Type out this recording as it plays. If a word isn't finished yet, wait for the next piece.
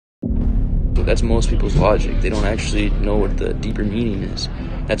That's most people's logic. They don't actually know what the deeper meaning is.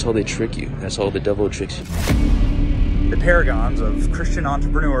 That's how they trick you. That's how the devil tricks you. The paragons of Christian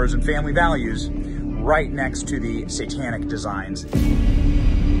entrepreneurs and family values right next to the satanic designs.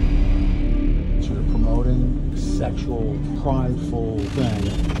 You're promoting sexual, prideful thing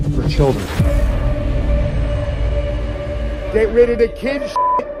for children. Get rid of the kid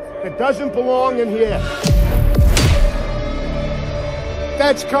shit that doesn't belong in here.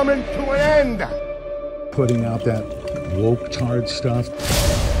 That's coming to an end. Putting out that woke tard stuff.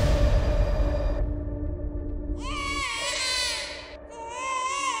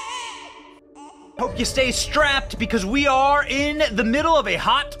 Hope you stay strapped because we are in the middle of a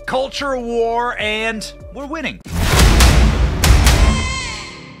hot culture war and we're winning.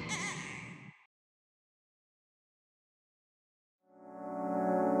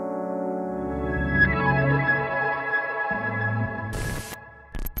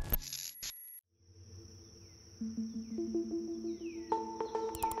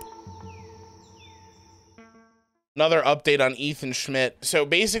 Another update on Ethan Schmidt. So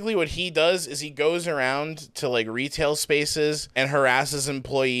basically what he does is he goes around to like retail spaces and harasses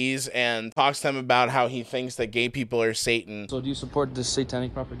employees and talks to them about how he thinks that gay people are Satan. So do you support this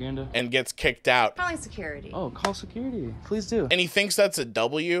satanic propaganda? And gets kicked out. Calling security. Oh, call security. Please do. And he thinks that's a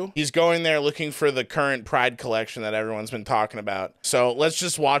W. He's going there looking for the current Pride collection that everyone's been talking about. So let's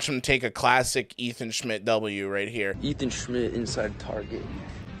just watch him take a classic Ethan Schmidt W right here. Ethan Schmidt inside Target.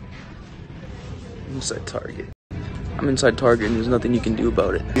 Inside Target. I'm inside Target and there's nothing you can do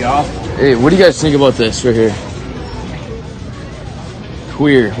about it. Yeah. Hey, what do you guys think about this right here?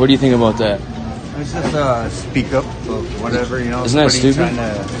 Queer. What do you think about that? It's just speak up of whatever, you know. Isn't that stupid?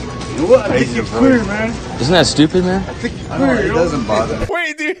 You know what? I think you're queer, man. Isn't that stupid, man? I think you're queer. It doesn't bother me.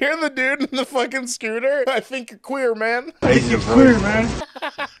 Wait, do you hear the dude in the fucking scooter? I think you're queer, man. I think you're queer, man.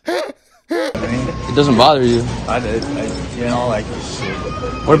 It doesn't bother you. I you know, like this shit.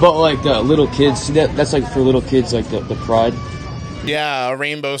 What about like the little kids? See that's like for little kids, like the pride. Yeah, a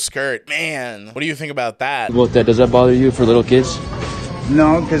rainbow skirt. Man, what do you think about that? About that, does that bother you for little kids?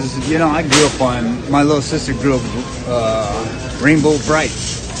 No, because, you know, I grew up on, my little sister grew up Rainbow Bright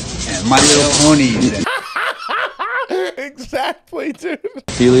and My Little Ponies. And exactly, dude.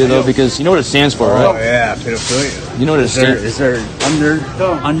 Pedophilia, though, because you know what it stands for, right? Oh, yeah, pedophilia. You know what it stands for? Is there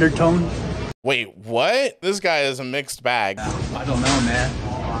undertone? Wait, what? This guy is a mixed bag. I don't know, man.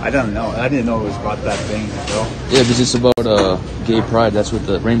 I don't know. I didn't know it was about that thing, bro. Yeah, because it's about gay pride. That's what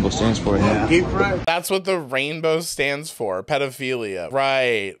the rainbow stands for. Yeah. Gay pride? That's what the rainbow stands for. Pedophilia.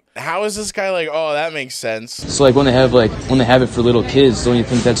 Right. How is this guy like, oh, that makes sense? So like when they have it for little kids, don't you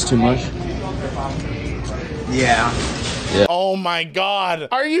think that's too much? Yeah. Yeah. Oh my God.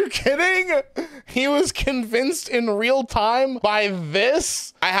 Are you kidding? He was convinced in real time by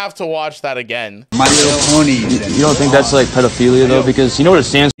this? I have to watch that again. My Little Ponies. You don't think that's like pedophilia though? Because you know what it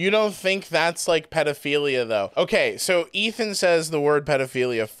stands for? You don't think that's like pedophilia though? Okay, so Ethan says the word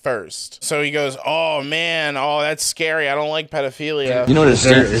pedophilia first. So he goes, oh man, oh that's scary. I don't like pedophilia. You know what it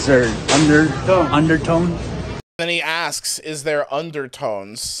stands for? Is there undertone? Then he asks, is there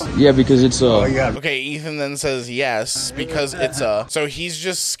undertones? Yeah, because it's Okay, Ethan then says yes, because it's so he's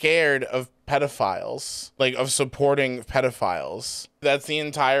just scared of pedophiles, like of supporting pedophiles. That's the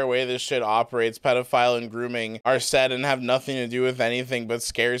entire way this shit operates. Pedophile and grooming are said and have nothing to do with anything but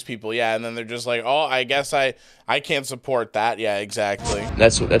scares people. Yeah, and then they're just like, oh, I guess I can't support that. Yeah, exactly.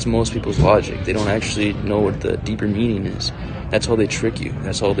 That's most people's logic. They don't actually know what the deeper meaning is. That's how they trick you.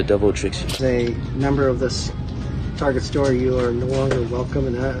 That's how the devil tricks you. As a member of this Target store, you are no longer welcome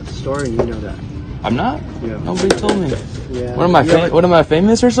in that store, and you know that. I'm not? Yeah. Nobody told me. Yeah. What am I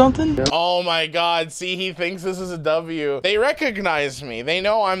famous or something? Yeah. Oh my God, see, he thinks this is a W. They recognize me. They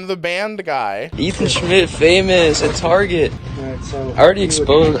know I'm the band guy. Ethan Schmidt, famous at Target. Alright, so I already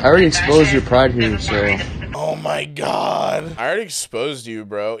exposed your pride here, so. Oh my God. I already exposed you,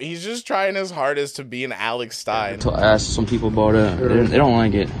 bro. He's just trying his hardest to be an Alex Stein. I asked some people about it. They don't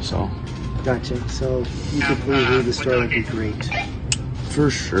like it, so. Gotcha. So you could please read the story, would be great.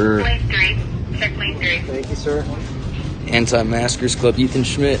 For sure. Lane 3. Check lane 3. Thank you, sir. Anti-Maskers Club, Ethan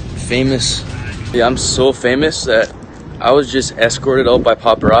Schmidt, famous. Yeah, I'm so famous that I was just escorted out by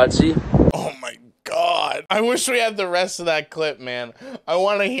paparazzi. Oh my God. I wish we had the rest of that clip, man. I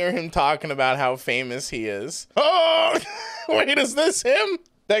want to hear him talking about how famous he is. Oh, wait, is this him?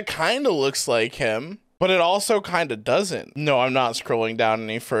 That kind of looks like him. But it also kind of doesn't. No, I'm not scrolling down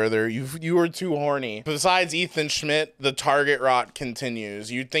any further. You were too horny. Besides Ethan Schmidt, the Target rot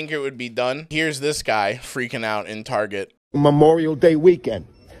continues. You'd think it would be done. Here's this guy freaking out in Target. Memorial Day weekend.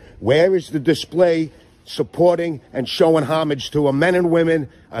 Where is the display supporting and showing homage to our men and women,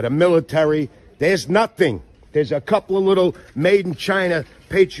 the military. There's nothing. There's a couple of little made in China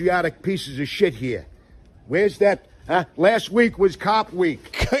patriotic pieces of shit here. Where's that? Last week was Cop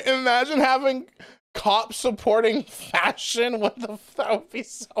Week. Imagine having cops supporting fashion. What the that would be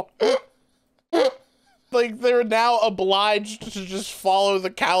so like they're now obliged to just follow the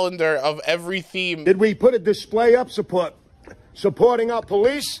calendar of every theme. Did we put a display up supporting our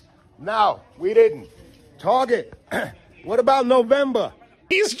police? No, we didn't. Target. What about November?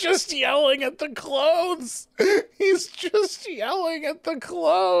 He's just yelling at the clothes. He's just yelling at the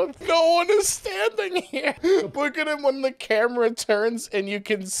clothes. No one is standing here. Look at him when the camera turns and you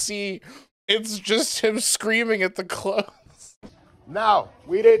can see it's just him screaming at the clothes. No,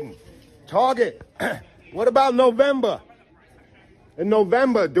 we didn't. Target. What about November? In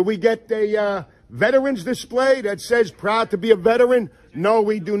November, do we get a veterans display that says proud to be a veteran? No,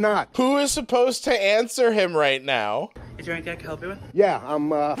 we do not. Who is supposed to answer him right now? Is there anything I can help you with? Yeah, I'm,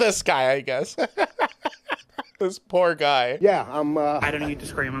 This guy, I guess. This poor guy. Yeah, I don't need to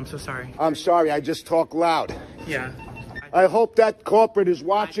scream, I'm so sorry. I'm sorry, I just talk loud. Yeah. I hope that corporate is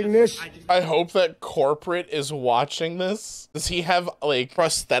watching this. I hope that corporate is watching this. Does he have like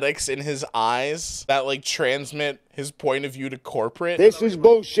prosthetics in his eyes that like transmit his point of view to corporate? This is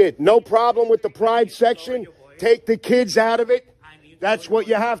bullshit. No problem with the pride section. Take the kids out of it. That's what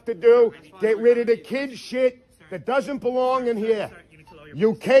you have to do. Get rid of the kid shit that doesn't belong in here.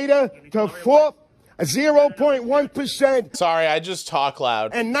 You cater to 0.1%. Sorry, I just talk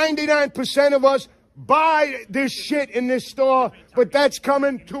loud. And 99% of us buy this shit in this store, but that's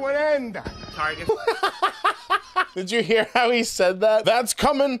coming to an end. Target. Did you hear how he said that? That's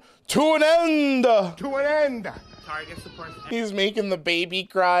coming to an end. To an end. Target supports. He's making the baby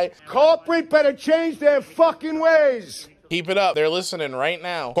cry. Corporate better change their fucking ways. Keep it up. They're listening right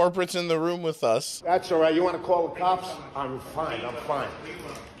now. Corporate's in the room with us. That's all right. You want to call the cops? I'm fine. I'm fine.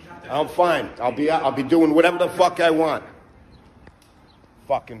 I'm fine. I'll be doing whatever the fuck I want.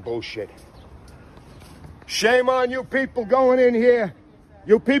 Fucking bullshit. Shame on you people going in here.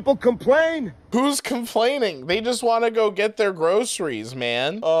 You people complain? Who's complaining? They just want to go get their groceries,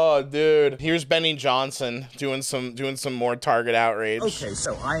 man. Oh, dude. Here's Benny Johnson doing some more Target outrage. Okay,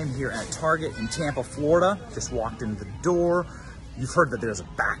 so I am here at Target in Tampa, Florida. Just walked in the door. You've heard that there's a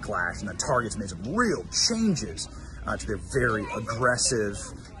backlash and that Target's made some real changes to their very aggressive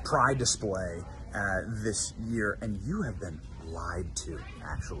pride display this year, and you have been lied to,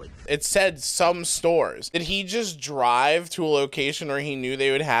 actually. It said some stores. Did he just drive to a location where he knew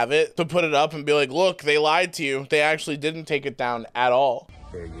they would have it to put it up and be like, look, they lied to you. They actually didn't take it down at all.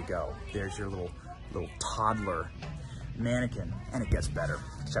 There you go. There's your little toddler mannequin, and it gets better.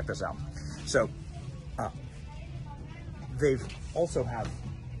 Check this out. So, they've also have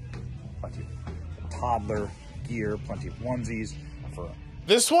plenty of toddler gear, plenty of onesies for.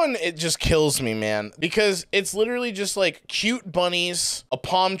 This one, it just kills me, man, because it's literally just like cute bunnies, a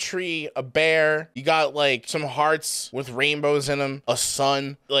palm tree, a bear. You got like some hearts with rainbows in them, a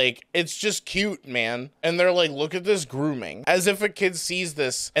sun. Like, it's just cute, man. And they're like, look at this grooming. As if a kid sees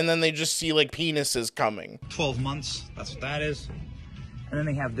this and then they just see like penises coming. 12 months, that's what that is. And then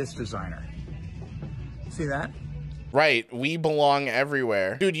they have this designer. See that? Right, we belong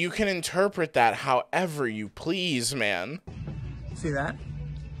everywhere. Dude, you can interpret that however you please, man. See that?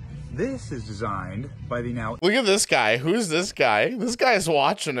 This is designed by the now... Look at this guy. Who's this guy? This guy's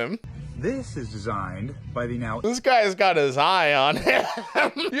watching him. This is designed by the now... This guy's got his eye on him.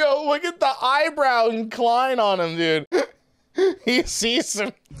 Yo, look at the eyebrow incline on him, dude. He sees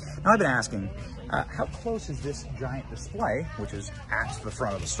him. Now, I've been asking, how close is this giant display, which is at the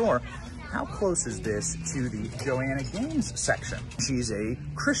front of the store, how close is this to the Joanna Gaines section? She's a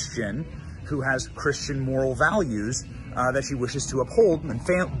Christian who has Christian moral values that she wishes to uphold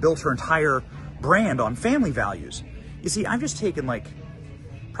and built her entire brand on family values. You see, I've just taken like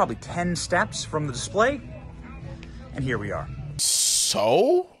probably 10 steps from the display, and here we are.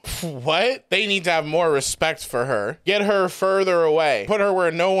 So? What? They need to have more respect for her. Get her further away. Put her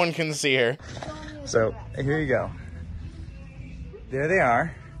where no one can see her. So, here you go. There they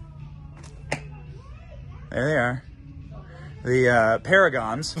are. There they are. The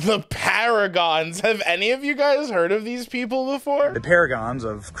paragons. The paragons. Have any of you guys heard of these people before? The paragons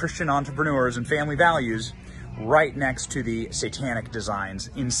of Christian entrepreneurs and family values, right next to the satanic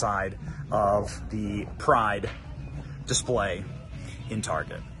designs inside of the Pride display in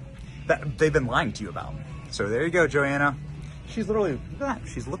Target that they've been lying to you about. So there you go, Joanna. She's literally, look at that,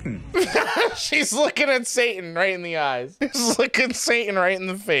 she's looking. She's looking at Satan right in the eyes. She's looking Satan right in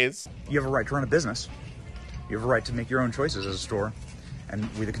the face. You have a right to run a business. You have a right to make your own choices as a store. And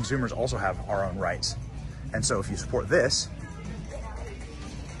we, the consumers, also have our own rights. And so if you support this,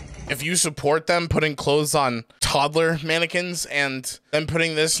 if you support them putting clothes on toddler mannequins and then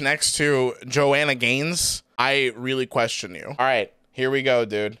putting this next to Joanna Gaines, I really question you. All right, here we go,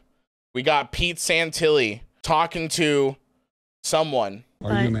 dude. We got Pete Santilli talking to someone.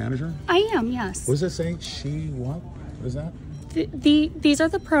 Are you a manager? I am, yes. What does it say? She what? What is that? These are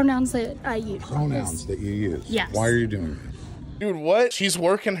the pronouns that I use. Pronouns that you use? Yes. Why are you doing this? Dude, what? She's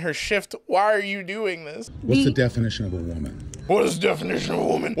working her shift. Why are you doing this? What's the definition of a woman? What is the definition of a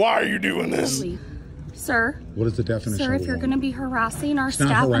woman? Why are you doing this? Sir. What is the definition Sir, of a if you're woman? going to be harassing our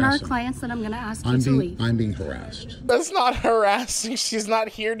staff and our clients, then I'm going to ask you to leave. I'm being harassed. That's not harassing. She's not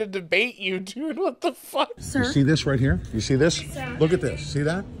here to debate you, dude. What the fuck? Sir. You see this right here? You see this? Sir. Look at this. See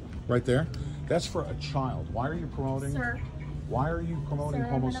that? Right there? That's for a child. Why are you promoting? Sir. Why are you promoting Sir,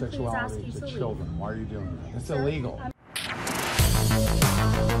 I'm gonna homosexuality please to ask you to children? leave. Why are you doing that? It's Sir, illegal.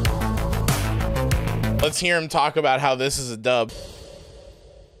 Let's hear him talk about how this is a dub.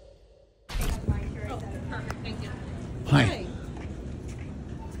 Hi.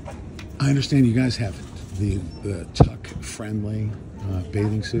 I understand you guys have the tuck-friendly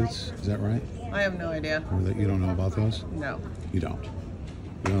bathing suits. Is that right? I have no idea. Or that you don't know about those? No. You don't? You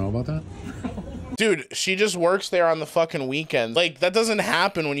don't know about that? Dude, she just works there on the fucking weekend. Like, that doesn't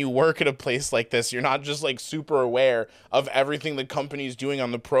happen when you work at a place like this. You're not just like super aware of everything the company's doing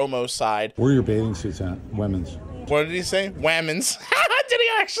on the promo side. Where are your bathing suits at? Women's. What did he say? Whammons. Did he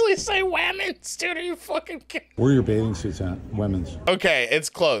actually say whammons? Dude, are you fucking kidding? Where are your bathing suits at? Women's. Okay, it's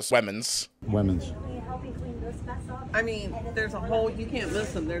close. Women's. Women's. I mean, there's a whole, you can't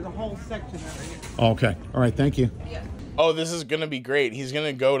miss them. There's a whole section over here. Okay. All right. Thank you. Yeah. Oh, this is gonna be great. He's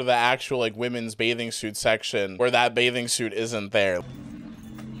gonna go to the actual like women's bathing suit section where that bathing suit isn't there.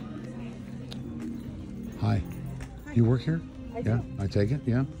 Hi. You work here? Yeah, I take it.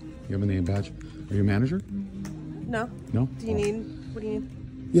 Yeah. You have a name badge. Are you a manager? No. No? Do you need, what do you need?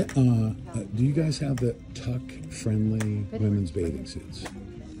 Yeah. Do you guys have the tuck-friendly women's bathing suits?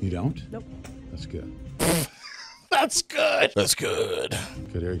 You don't? Nope. That's good. That's good. That's good.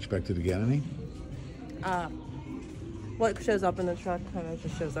 Good. Are you expected to get any? What shows up in the truck kind of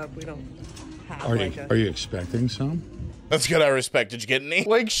just shows up. We don't have Are you expecting some? That's good. I respect. Did you get any?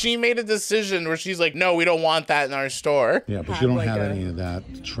 Like, she made a decision where she's like, no, we don't want that in our store. Yeah, but you don't have any of that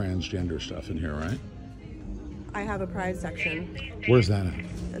transgender stuff in here, right? I have a pride section. Where's that at?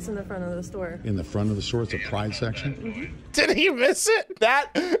 It's in the front of the store. In the front of the store? It's a pride section? Mm-hmm. Did he miss it?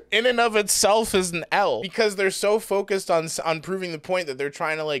 That in and of itself is an L because they're so focused on proving the point that they're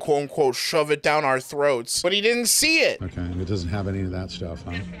trying to like quote unquote shove it down our throats, but he didn't see it. Okay, and it doesn't have any of that stuff,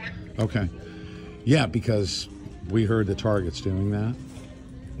 huh? Okay. Yeah, because we heard the Target's doing that,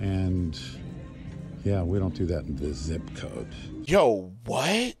 and yeah, we don't do that in the zip code. Yo,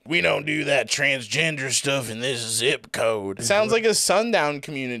 what? We don't do that transgender stuff in this zip code. It sounds like a sundown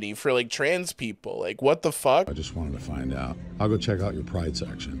community for like trans people. Like, what the fuck? I just wanted to find out. I'll go check out your pride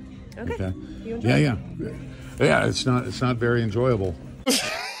section. Okay. Yeah. It's not very enjoyable.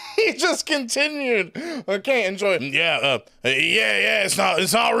 He just continued. Okay, enjoy. Yeah. It's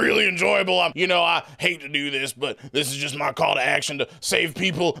not really enjoyable. I hate to do this, but this is just my call to action to save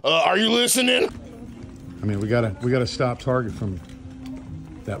people. Are you listening? I mean, we gotta stop Target from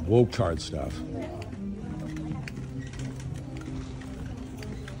that woke card stuff.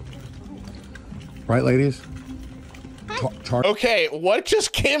 Right, ladies? Okay, what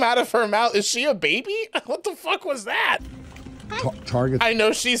just came out of her mouth? Is she a baby? What the fuck was that? Target. I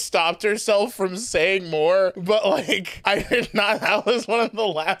know she stopped herself from saying more, but like, I did not. That was one of the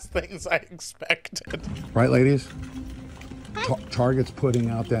last things I expected. Right, ladies? Target's putting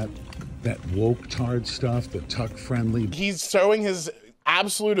out that woke tard stuff, the tuck-friendly. He's showing his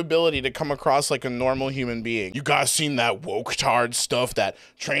absolute ability to come across like a normal human being. You guys seen that woke tard stuff, that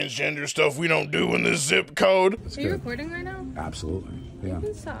transgender stuff we don't do in this zip code? Are you recording right now? Absolutely. Yeah. You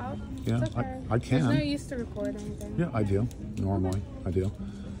can stop. Yeah, It's okay. I can. There's no use to record anything. Yeah, I do. Normally, I do.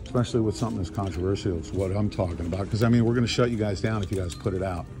 Especially with something as controversial as what I'm talking about. Because, I mean, we're going to shut you guys down if you guys put it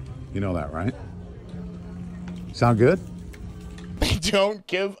out. You know that, right? Sound good? They don't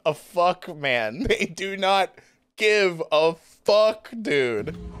give a fuck, man. They do not give a fuck,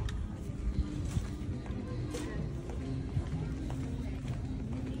 dude.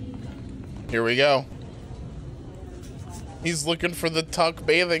 Here we go. He's looking for the tuck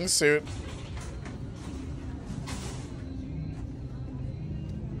bathing suit.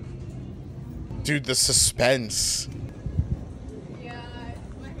 Dude, the suspense.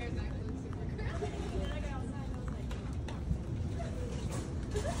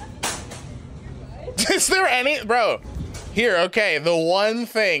 Is there any, bro? Here, okay, the one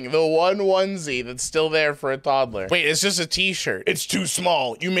thing, the one onesie that's still there for a toddler. Wait, it's just a t-shirt. It's too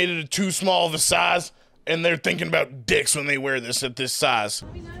small. You made it a too small of a size, and they're thinking about dicks when they wear this at this size.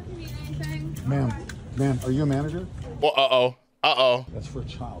 Ma'am, are you a manager? Well, uh-oh. That's for a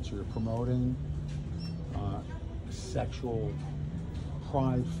child, so you're promoting sexual,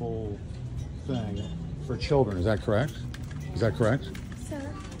 prideful thing for children. Is that correct? Is that correct? Sir.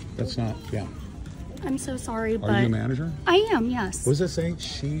 That's not, yeah. I'm so sorry, but... Are you a manager? I am, yes. What does that say?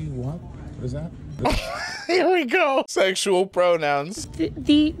 She what? What is that? Here we go. Sexual pronouns.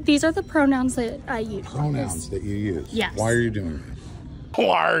 These are the pronouns that I use. Pronouns that you use? Yes. Why are you doing this?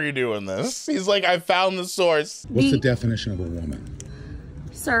 Why are you doing this? He's like, I found the source. What's the definition of a woman?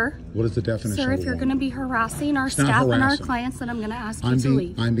 Sir. What is the definition of a woman? Sir, if you're going to be harassing our staff and our clients, then I'm going to ask you to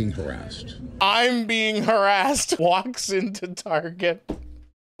leave. I'm being harassed. I'm being harassed. Walks into Target.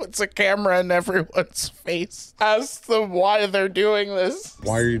 Puts a camera in everyone's face. Asks them why they're doing this.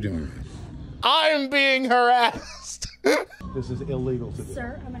 Why are you doing this? I'm being harassed. This is illegal to do.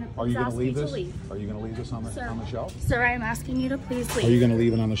 Sir, I'm going to Are you going to ask leave you this? to leave. Are you going to leave this on the shelf? Sir, I'm asking you to please leave. Are you going to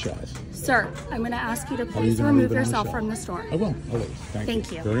leave it on the shelf? Sir, I'm going to ask you to please remove yourself from the store. I will. I'll leave.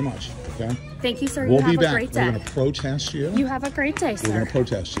 Thank you very much. Okay. Thank you, sir. We'll you have be back. a great day. We're going to protest you. You have a great day, sir. We're going to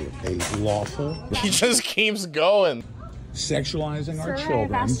protest you. A lawful. He just keeps going. Sexualizing our Sir,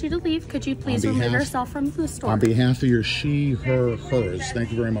 children. I've asked you to leave. Could you please remove yourself from the store? On behalf of your she, her, hers.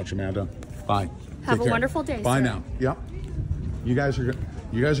 Thank you very much, Amanda. Bye. Have Take a care. wonderful day, Bye sir. now. Yep. You guys are going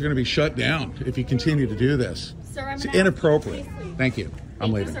to be shut down if you continue to do this. Sir, I'm it's gonna inappropriate. ask you to please leave. Thank you.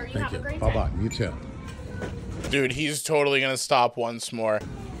 I'm leaving. Sir. You Thank have you. a great Bye day. bye. You too. Dude, he's totally gonna stop once more.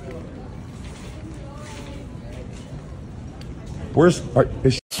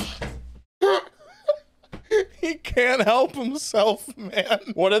 Is He can't help himself, man.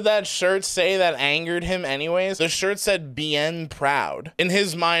 What did that shirt say that angered him anyways? The shirt said bien proud. In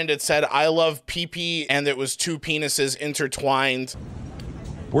his mind, it said, I love pee-pee, and it was two penises intertwined.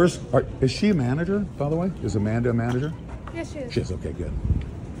 is she a manager, by the way? Is Amanda a manager? Yes, she is. She is. Okay,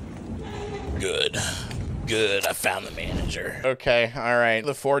 good. Good, I found the manager. Okay, all right.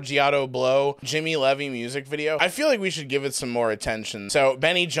 The Forgiato Blow Jimmy Levy music video. I feel like we should give it some more attention. So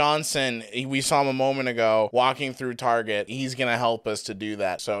Benny Johnson, we saw him a moment ago walking through Target. He's gonna help us to do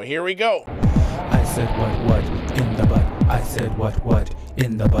that. So here we go. I said what in the butt. I said what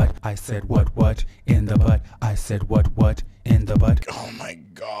in the butt. I said what in the butt. I said what in the butt. Oh my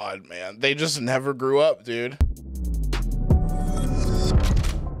God, man. They just never grew up, dude.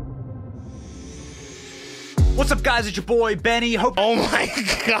 What's up, guys? It's your boy, Benny. Oh my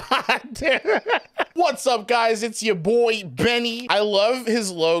God, dude. What's up, guys? It's your boy, Benny. I love his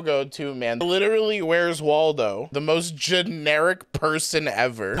logo, too, man. Literally, where's Waldo? The most generic person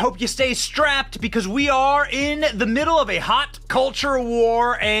ever. Hope you stay strapped because we are in the middle of a hot culture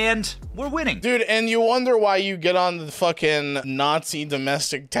war and we're winning. Dude, and you wonder why you get on the fucking Nazi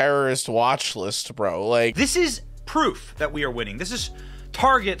domestic terrorist watch list, bro. Like, this is proof that we are winning. This is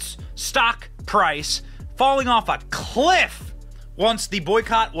Target's stock price falling off a cliff once the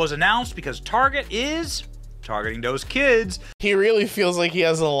boycott was announced because Target is targeting those kids. He really feels like he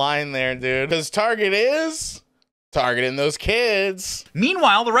has a line there, dude. Because Target is targeting those kids.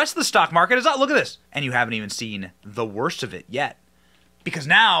 Meanwhile, the rest of the stock market is up. Look at this. And you haven't even seen the worst of it yet. Because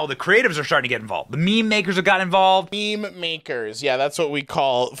now the creatives are starting to get involved. The meme makers have got involved. Meme makers. Yeah, that's what we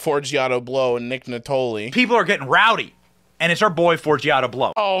call Forgiato Blow and Nick Natoli. People are getting rowdy. And it's our boy, Forgiato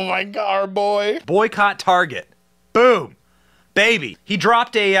Blow. Oh my God, our boy. Boycott Target. Boom. Baby. He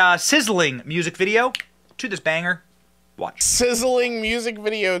dropped a sizzling music video to this banger. Watch. Sizzling music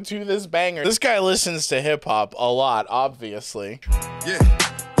video to this banger. This guy listens to hip hop a lot, obviously. Yeah.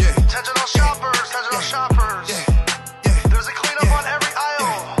 Intentional shoppers. Yeah. There's a cleanup on every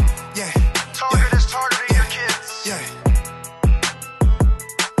aisle. Yeah. Target is targeting your kids. Yeah.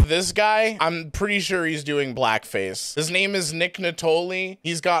 This guy, I'm pretty sure he's doing blackface. His name is Nick Natoli.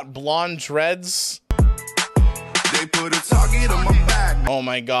 He's got blonde dreads. They put a target on my back. Oh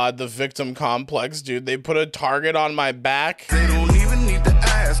my God, the victim complex, dude. They put a target on my back. They don't even need to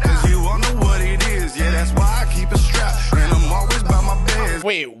ask, cause you all know what it is. Yeah, that's why I keep it strapped, and I'm always by my bed.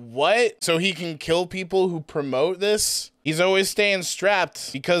 Wait, what? So he can kill people who promote this? He's always staying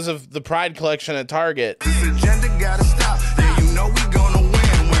strapped because of the Pride collection at Target. This agenda gotta stop. Yeah, you know we gonna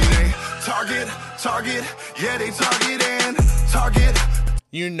win when they target. Yeah, they target and target.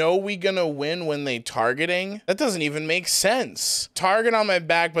 You know we gonna win when they targeting? That doesn't even make sense. Target on my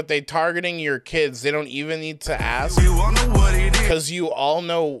back, but they targeting your kids. They don't even need to ask. You all know what it is. Because you all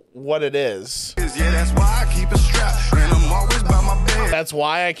know what it is. Yeah, that's why I keep it strapped, and I'm always by my bed. That's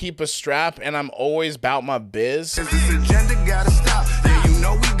why I keep a strap and I'm always about my biz. This agenda gotta stop. Yeah, you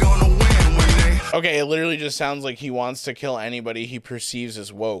know we gonna win when they. Okay, it literally just sounds like he wants to kill anybody he perceives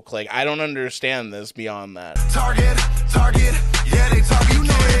as woke. Like, I don't understand this beyond that. Target, yeah, they target. You know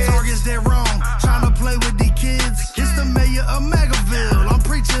that targets that wrong. Trying to play with the kids. It's the mayor of Magaville. I'm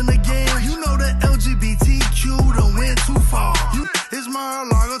preaching again. You know that LGBTQ done went too far. It's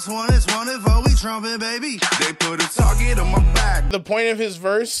Mar-a-Lago 2024, we trumping, baby. They put a target on my back. The point of his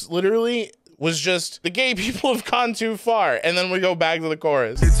verse, literally, was just, the gay people have gone too far. And then we go back to the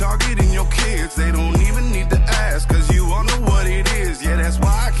chorus. They're targeting your kids. They don't even need to ask, cause you all know what it is. Yeah, that's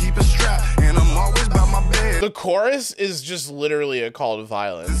why I keep a strap, and I'm always by my bed. The chorus is just literally a call to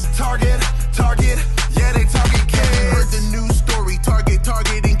violence. Target, yeah, they target kids. Heard the news story,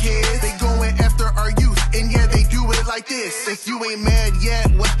 targeting kids. They going after our youth, and yeah, they do it like this. If you ain't mad yet,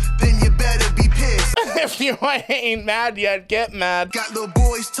 well, then you better be pissed. If you ain't mad yet, get mad. Got little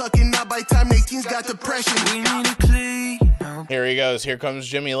boys tucking up by time 18's got depression. We need to clean up. Here he goes. Here comes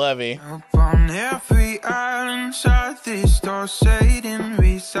Jimmy Levy. Up on every island side, this door Satan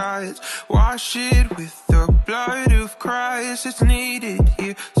resides. Wash it with the blood of Christ. It's needed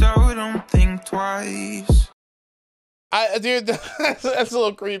here, so don't think twice. Dude, that's a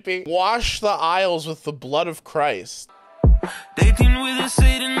little creepy. Wash the aisles with the blood of Christ. Dating with a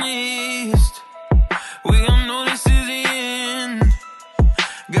Satanist. We all know this is the end.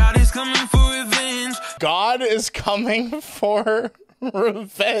 God is coming for revenge. God is coming for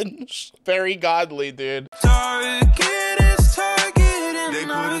revenge. Very godly, dude. Target is targeting. They put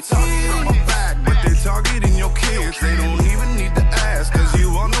a target on my back, but they're targeting your kids. They don't even need to ask, cause you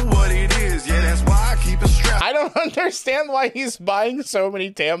all know what it is. Yeah, that's why I keep a strap. I don't understand why he's buying so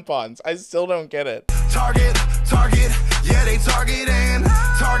many tampons. I still don't get it. Target, yeah, they target and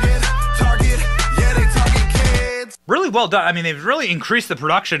target, yeah, they target kids. Really well done. I mean, they've really increased the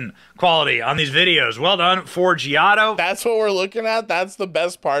production quality on these videos. Well done, Forgiato. That's what we're looking at. That's the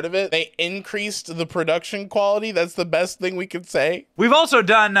best part of it. They increased the production quality. That's the best thing we could say. We've also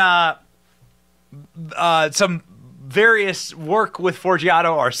done some various work with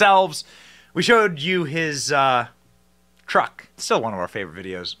Forgiato ourselves. We showed you his truck. It's still one of our favorite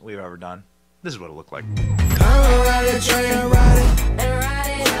videos we've ever done. This is what it looked like.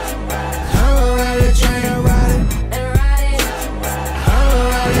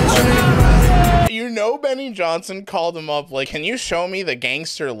 You know, Benny Johnson called him up like, can you show me the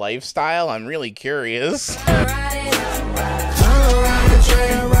gangster lifestyle? I'm really curious.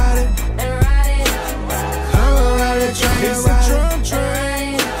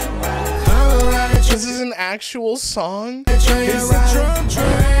 This is an actual song?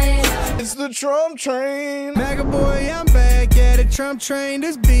 It's the Trump train. Mega boy, I'm back at a Trump train.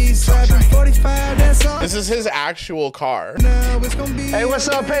 This beat slapping 45, that's all. This is his actual car. Hey, what's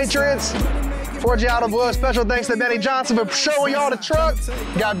up, Patriots? Forgiato Blue, special thanks to Benny Johnson for showing y'all the truck.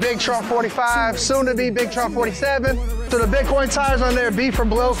 Got Big Trump 45, soon to be Big Trump 47. So the Bitcoin tires on there, B for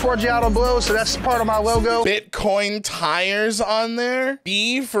Blow, Forgiato Blue, so that's part of my logo. Bitcoin tires on there?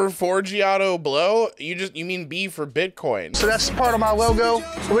 B for Forgiato Blow? You mean B for Bitcoin. So that's part of my logo.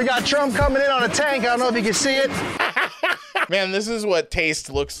 So we got Trump coming in on a tank. I don't know if you can see it. Man, this is what taste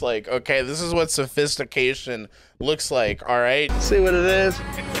looks like, okay? This is what sophistication looks like, all right? See what it is?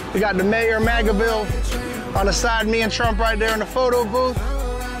 We got the mayor of Magaville on the side, me and Trump right there in the photo booth.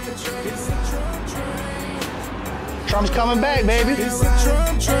 Trump's coming back, baby.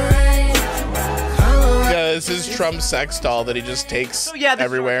 Yeah, this is Trump's sex doll that he just takes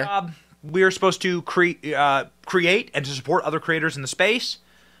everywhere. We're supposed to create and to support other creators in the space.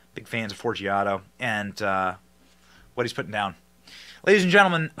 Big fans of Forgiato and what he's putting down. Ladies and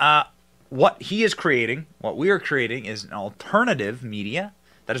gentlemen, what he is creating, what we are creating, is an alternative media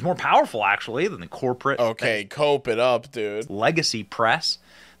that is more powerful, actually, than the corporate... Okay, cope it up, dude. ...legacy press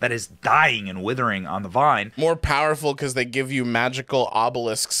that is dying and withering on the vine. More powerful because they give you magical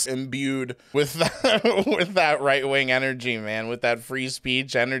obelisks imbued with that right-wing energy, man, with that free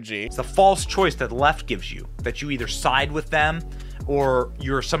speech energy. It's the false choice that the left gives you, that you either side with them or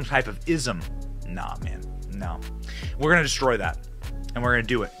you're some type of ism. Nah, man, no. We're going to destroy that, and we're going to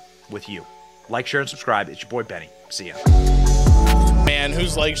do it with you. Like, share, and subscribe. It's your boy, Benny. See ya. Man,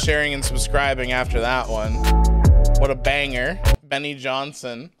 who's like, sharing, and subscribing after that one? What a banger. Benny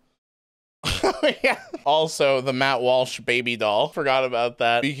Johnson. Yeah. Also, the Matt Walsh baby doll. Forgot about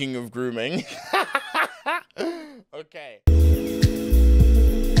that. Speaking of grooming. Okay.